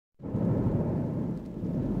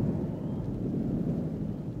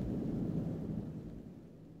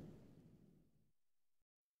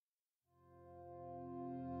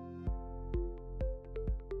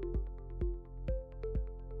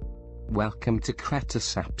Welcome to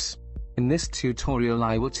CreaTusApps. In this tutorial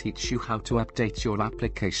I will teach you how to update your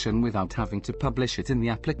application without having to publish it in the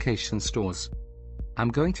application stores. I'm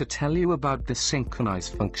going to tell you about the synchronize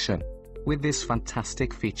function. With this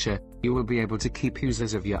fantastic feature, you will be able to keep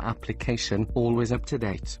users of your application always up to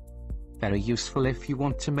date. Very useful if you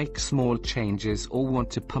want to make small changes or want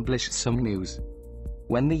to publish some news.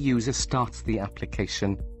 When the user starts the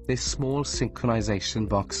application, this small synchronization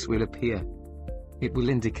box will appear. It will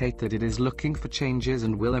indicate that it is looking for changes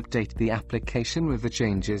and will update the application with the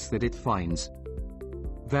changes that it finds.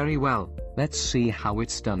 Very well, let's see how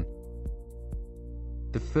it's done.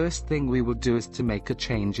 The first thing we will do is to make a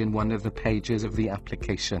change in one of the pages of the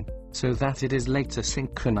application, so that it is later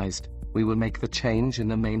synchronized. We will make the change in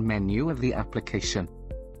the main menu of the application.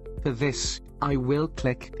 For this, I will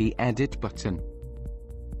click the Edit button.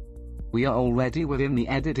 We are already within the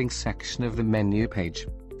editing section of the menu page.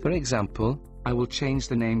 For example, I will change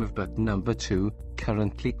the name of button number 2,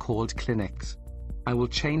 currently called Clinics. I will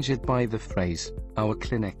change it by the phrase, Our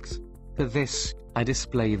Clinics. For this, I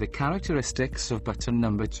display the characteristics of button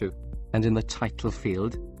number 2, and in the title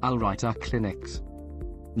field, I'll write Our Clinics.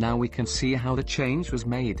 Now we can see how the change was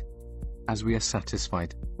made. As we are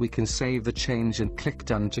satisfied, we can save the change and click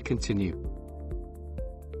Done to continue.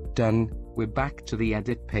 Done, we're back to the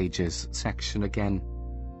Edit Pages section again.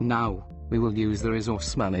 Now, we will use the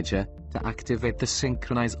Resource Manager to activate the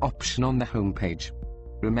Synchronize option on the home page.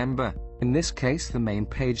 Remember, in this case the main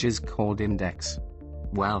page is called Index.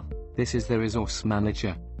 Well, this is the Resource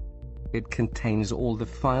Manager. It contains all the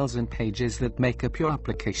files and pages that make up your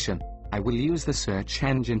application. I will use the search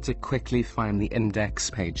engine to quickly find the index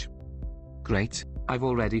page. Great, I've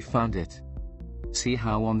already found it. See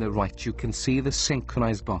how on the right you can see the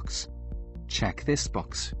Synchronize box. Check this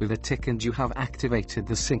box with a tick and you have activated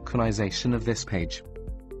the synchronization of this page.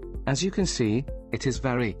 As you can see, it is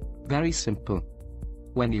very simple.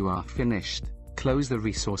 When you are finished, close the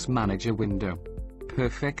Resource Manager window.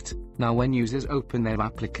 Perfect. Now when users open their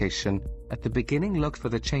application, at the beginning look for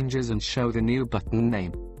the changes and show the new button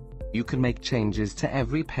name. You can make changes to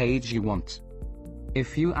every page you want.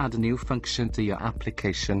 If you add a new function to your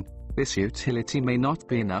application, this utility may not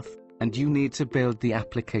be enough, and you need to build the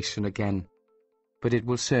application again. But it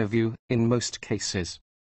will serve you, in most cases.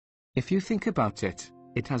 If you think about it,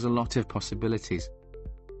 it has a lot of possibilities.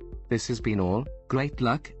 This has been all. Great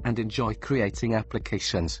luck and enjoy creating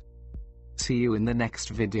applications. See you in the next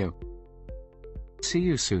video. See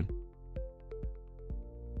you soon.